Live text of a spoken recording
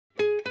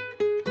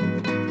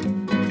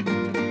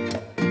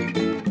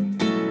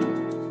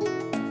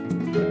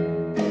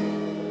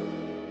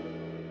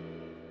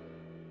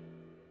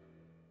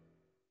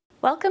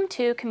Welcome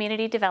to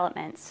Community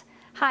Developments.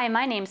 Hi,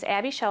 my name's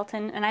Abby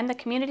Shelton and I'm the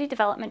Community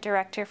Development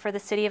Director for the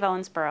City of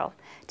Owensboro.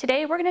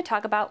 Today we're going to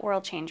talk about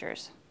World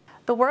Changers.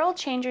 The World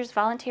Changers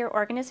volunteer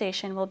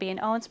organization will be in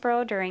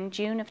Owensboro during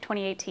June of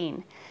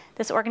 2018.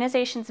 This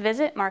organization's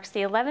visit marks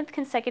the 11th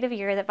consecutive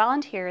year that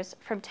volunteers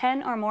from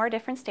 10 or more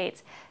different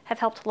states have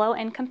helped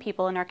low-income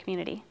people in our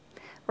community.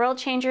 World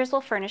Changers will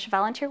furnish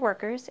volunteer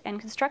workers and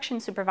construction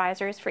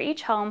supervisors for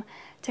each home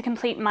to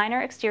complete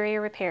minor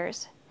exterior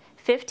repairs.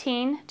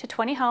 15 to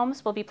 20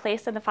 homes will be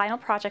placed on the final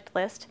project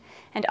list,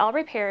 and all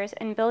repairs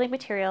and building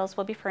materials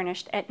will be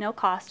furnished at no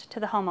cost to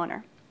the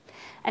homeowner.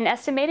 An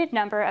estimated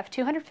number of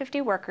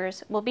 250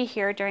 workers will be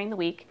here during the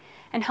week,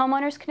 and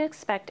homeowners can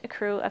expect a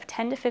crew of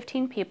 10 to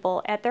 15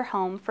 people at their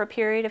home for a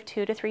period of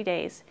 2 to 3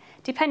 days,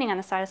 depending on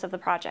the size of the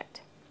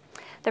project.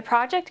 The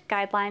project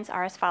guidelines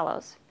are as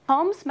follows.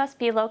 Homes must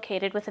be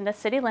located within the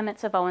city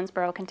limits of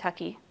Owensboro,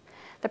 Kentucky.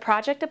 The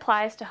project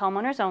applies to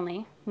homeowners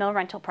only, no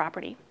rental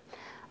property.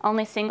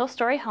 Only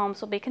single-story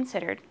homes will be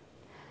considered.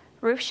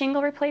 Roof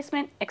shingle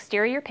replacement,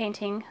 exterior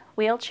painting,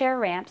 wheelchair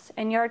ramps,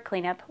 and yard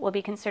cleanup will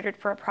be considered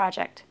for a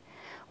project.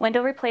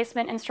 Window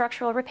replacement and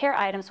structural repair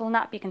items will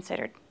not be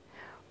considered.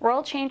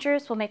 World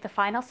Changers will make the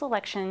final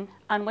selection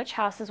on which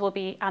houses will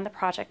be on the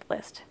project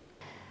list.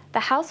 The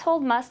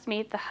household must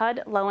meet the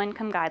HUD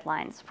low-income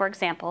guidelines. For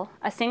example,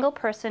 a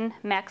single-person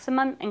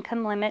maximum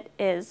income limit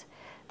is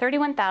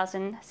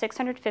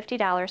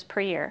 $31,650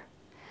 per year.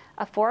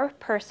 A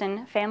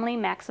 4-person family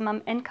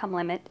maximum income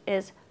limit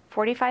is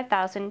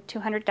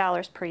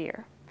 $45,200 per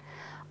year.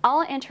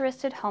 All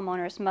interested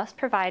homeowners must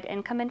provide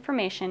income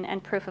information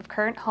and proof of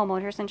current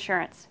homeowner's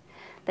insurance.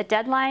 The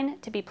deadline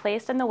to be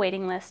placed on the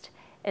waiting list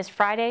is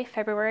Friday,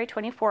 February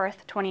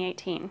 24th,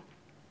 2018.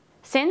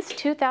 Since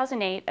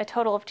 2008, a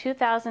total of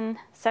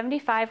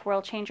 2,075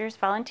 World Changers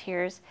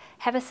volunteers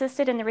have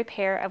assisted in the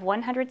repair of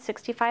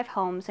 165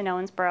 homes in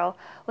Owensboro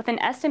with an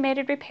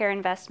estimated repair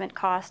investment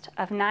cost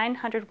of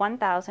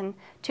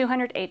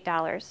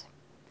 $901,208.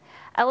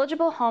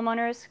 Eligible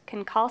homeowners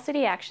can call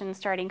City Action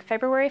starting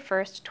February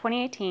 1st,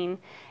 2018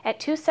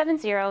 at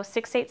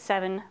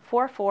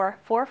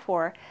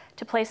 270-687-4444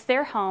 to place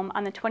their home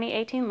on the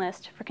 2018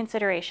 list for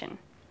consideration.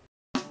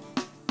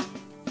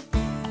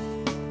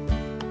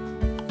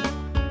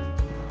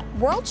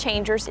 World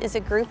Changers is a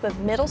group of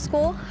middle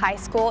school, high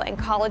school, and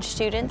college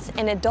students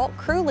and adult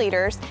crew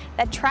leaders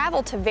that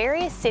travel to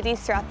various cities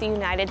throughout the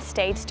United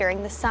States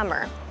during the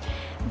summer.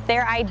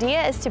 Their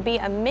idea is to be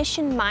a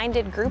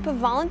mission-minded group of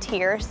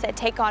volunteers that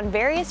take on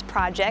various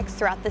projects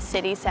throughout the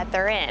cities that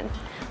they're in.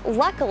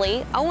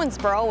 Luckily,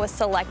 Owensboro was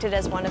selected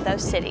as one of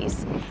those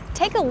cities.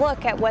 Take a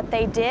look at what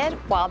they did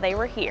while they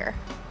were here.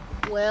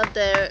 Well,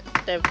 they're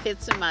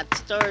fixing my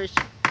storage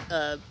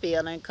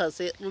building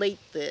because it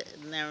leaked it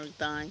and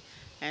everything.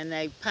 And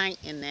they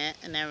painting that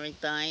and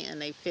everything,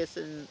 and they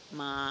fixing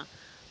my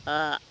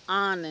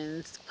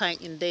awnings,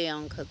 painting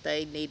them because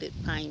they needed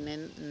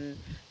painting,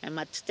 and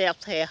my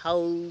steps had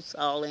holes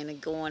all in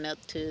it going up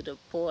to the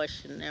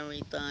porch and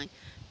everything,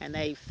 and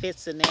they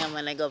fixing them,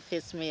 and they gonna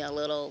fix me a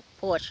little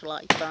porch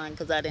like thing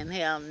because I didn't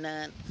have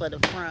none for the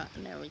front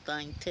and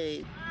everything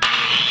too.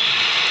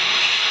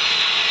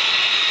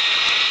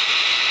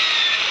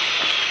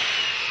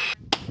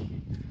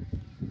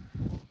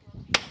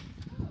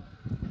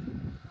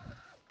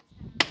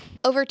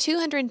 Over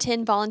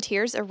 210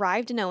 volunteers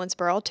arrived in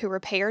Owensboro to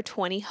repair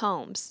 20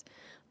 homes.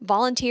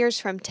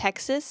 Volunteers from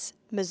Texas,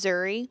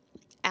 Missouri,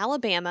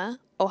 Alabama,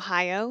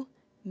 Ohio,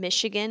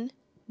 Michigan,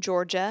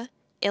 Georgia,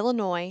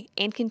 Illinois,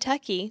 and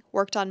Kentucky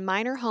worked on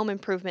minor home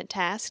improvement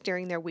tasks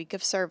during their week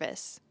of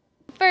service.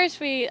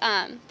 First, we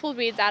pulled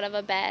weeds out of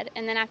a bed,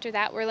 and then after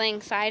that, we're laying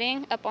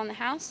siding up on the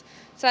house.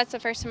 So that's the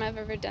first time I've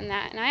ever done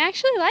that, and I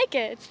actually like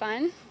it. It's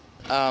fun.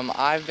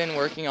 I've been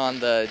working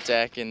on the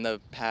deck in the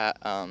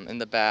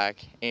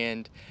back,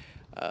 and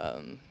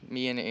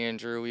me and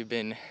Andrew, we've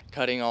been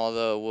cutting all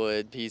the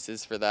wood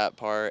pieces for that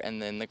part,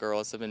 and then the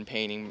girls have been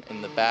painting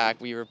in the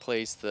back. We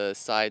replaced the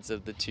sides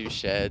of the 2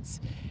 sheds,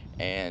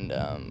 and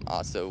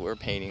also we're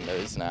painting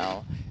those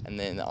now, and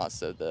then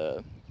also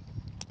the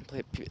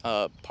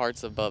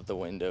parts above the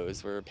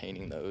windows, we're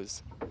painting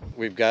those.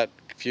 We've got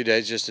a few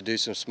days just to do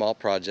some small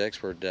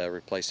projects. We're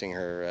replacing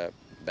her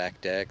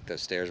back deck. The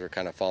stairs were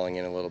kind of falling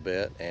in a little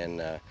bit,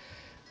 and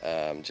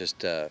just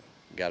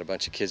got a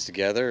bunch of kids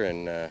together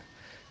and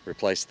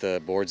replaced the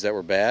boards that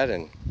were bad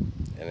and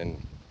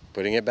then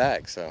putting it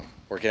back. So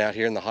working out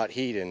here in the hot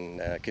heat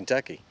in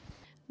Kentucky.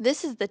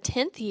 This is the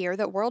 10th year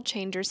that World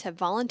Changers have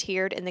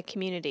volunteered in the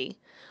community.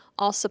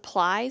 All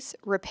supplies,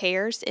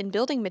 repairs, and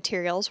building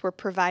materials were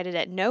provided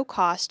at no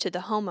cost to the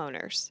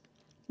homeowners.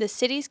 The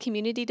city's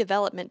Community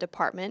Development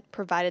Department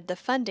provided the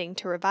funding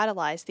to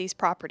revitalize these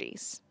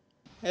properties.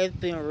 It's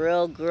been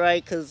real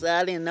great because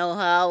I didn't know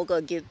how I was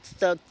going to get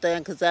stuff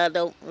done because I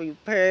don't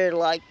repair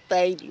like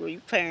they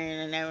repairing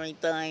and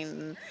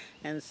everything.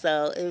 And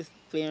so it's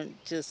been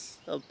just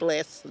a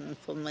blessing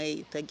for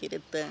me to get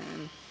it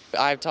done.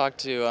 I've talked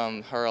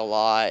to her a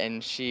lot,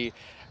 and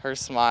her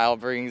smile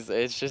brings,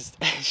 it's just,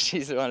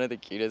 she's one of the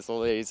cutest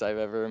old ladies I've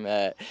ever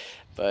met.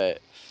 But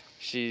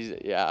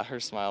yeah, her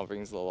smile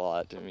brings a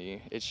lot to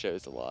me. It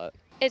shows a lot.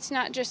 It's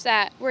not just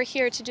that we're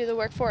here to do the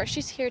work for her.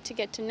 She's here to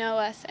get to know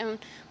us, and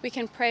we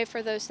can pray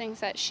for those things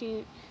that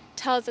she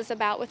tells us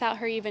about without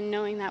her even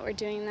knowing that we're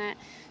doing that.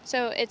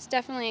 So it's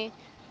definitely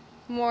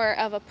more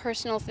of a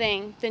personal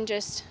thing than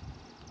just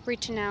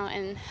reaching out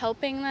and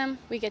helping them.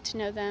 We get to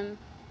know them,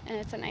 and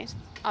it's a nice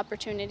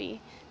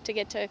opportunity to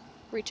get to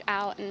reach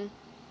out and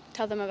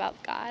tell them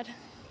about God.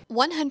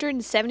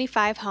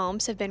 175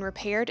 homes have been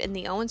repaired in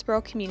the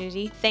Owensboro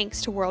community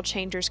thanks to World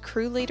Changers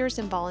crew leaders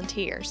and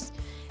volunteers.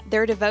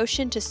 Their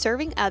devotion to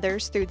serving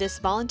others through this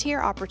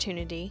volunteer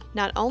opportunity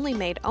not only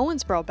made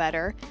Owensboro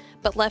better,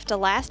 but left a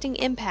lasting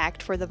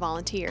impact for the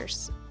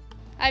volunteers.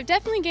 I've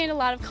definitely gained a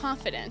lot of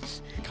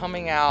confidence.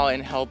 Coming out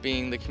and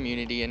helping the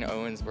community in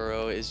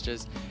Owensboro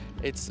is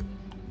it's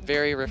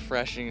very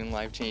refreshing and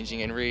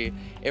life-changing, and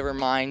it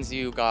reminds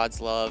you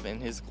God's love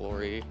and His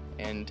glory,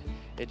 and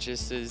it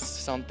just is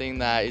something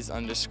that is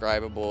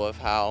undescribable of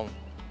how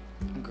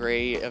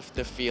great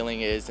the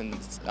feeling is and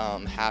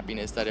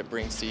happiness that it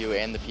brings to you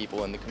and the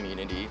people in the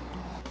community.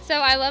 So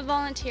I love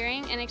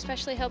volunteering, and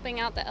especially helping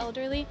out the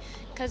elderly,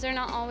 because they're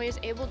not always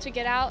able to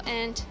get out,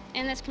 and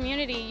in this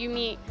community you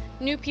meet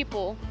new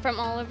people from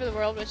all over the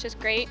world, which is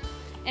great,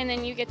 and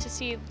then you get to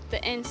see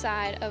the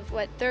inside of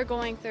what they're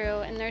going through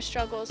and their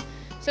struggles.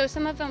 So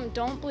some of them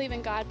don't believe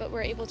in God, but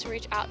we're able to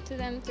reach out to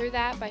them through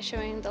that by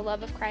showing the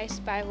love of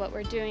Christ by what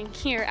we're doing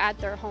here at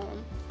their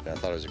home. I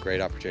thought it was a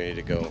great opportunity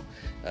to go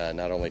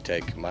not only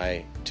take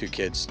my two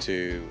kids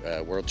to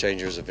a World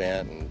Changers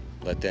event and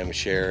let them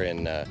share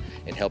in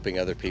helping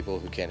other people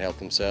who can't help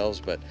themselves,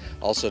 but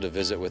also to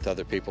visit with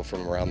other people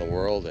from around the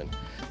world and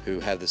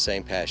who have the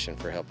same passion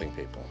for helping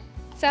people.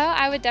 So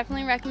I would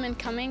definitely recommend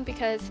coming,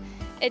 because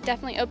it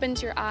definitely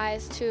opens your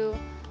eyes to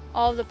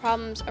all of the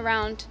problems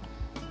around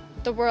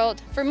the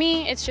world. For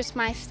me, it's just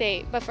my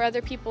state, but for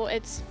other people,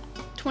 it's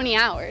 20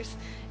 hours.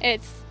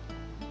 It's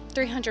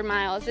 300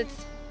 miles.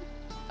 It's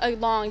a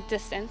long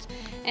distance.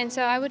 And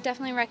so I would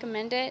definitely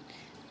recommend it.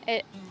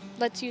 It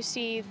lets you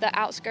see the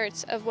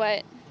outskirts of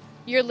what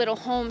your little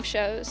home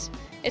shows.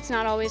 It's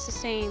not always the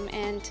same,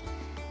 and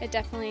it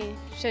definitely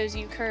shows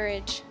you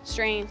courage,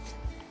 strength,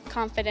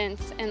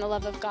 confidence, and the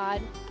love of God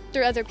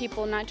through other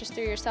people, not just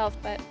through yourself,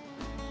 but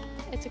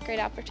it's a great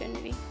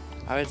opportunity.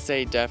 I would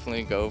say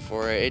definitely go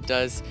for it. It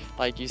does,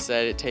 like you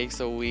said, it takes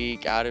a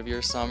week out of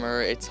your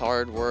summer. It's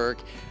hard work,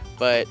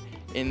 but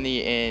in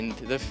the end,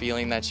 the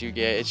feeling that you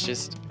get, it's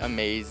just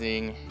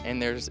amazing.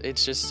 And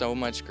it's just so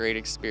much great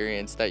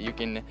experience that you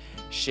can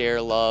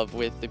share love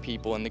with the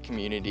people in the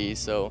community.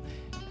 So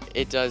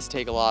it does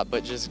take a lot,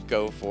 but just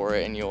go for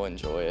it and you'll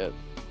enjoy it.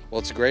 Well,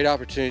 it's a great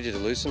opportunity to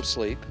lose some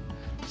sleep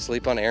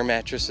on air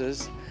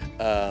mattresses.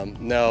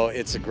 No,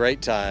 it's a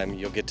great time.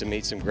 You'll get to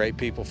meet some great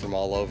people from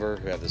all over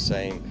who have the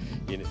same,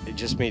 you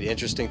just meet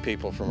interesting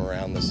people from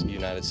around the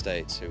United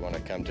States who want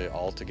to come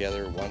all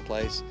together in one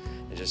place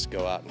and just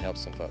go out and help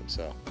some folks.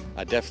 So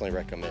I definitely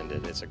recommend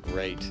it. It's a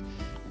great,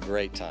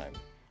 great time.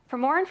 For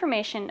more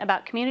information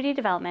about community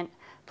development,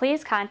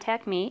 please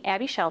contact me,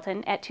 Abby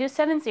Shelton, at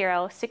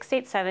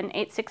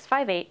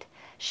 270-687-8658,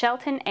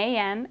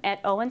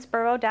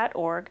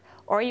 sheltonam@owensboro.org,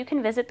 or you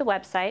can visit the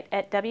website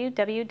at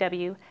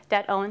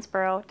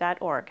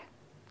www.owensboro.org.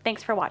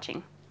 Thanks for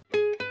watching.